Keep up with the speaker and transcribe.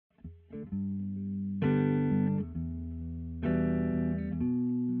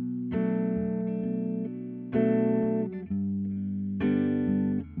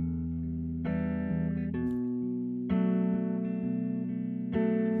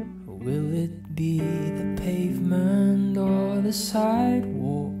Will it be the pavement or the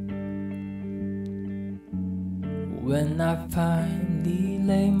sidewalk? When I finally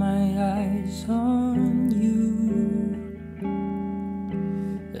lay my eyes on you,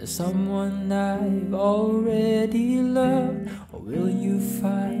 there's someone I've already loved, or will you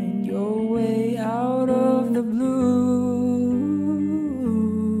find your way out of the blue?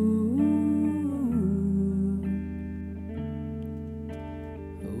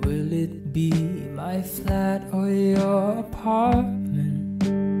 Will it be my flat or your apartment?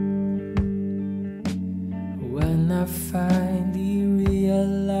 When I finally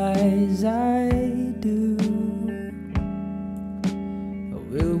realize I do,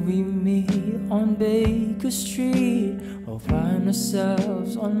 will we meet on Baker Street or find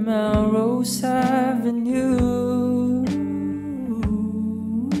ourselves on Melrose Avenue?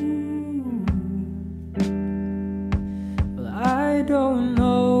 Well, I don't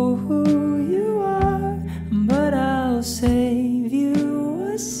know who you are, but I'll save you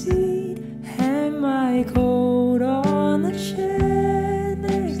a seat. Hang my coat on the chair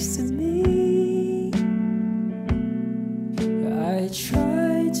next to me. I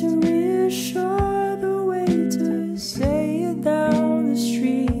tried to reassure the waiter, say it down the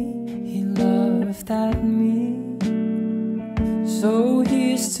street. He laughed at me. So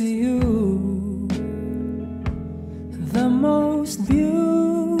here's to you, the most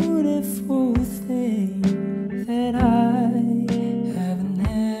beautiful thing that I have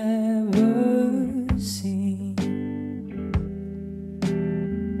never seen.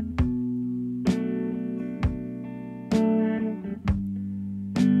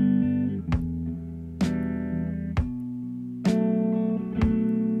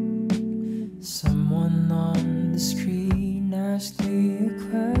 Someone on the screen asked me a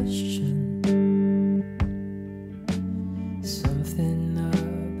question, something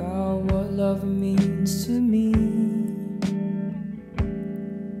about what love means to me.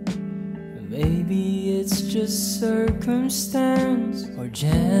 Maybe it's just circumstance or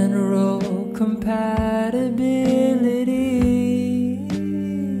general compatibility.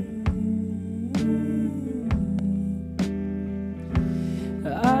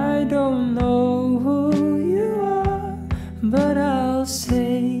 I don't know who you are, but I'll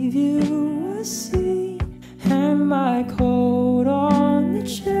save you a seat. Hang my coat on the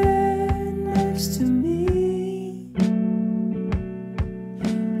chair next to me.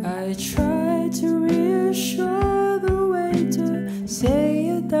 I tried to reassure the waiter, say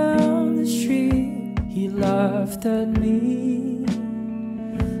it down the street. He laughed at me.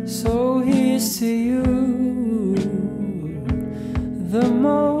 So here's to you, the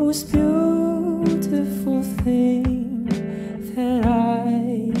most beautiful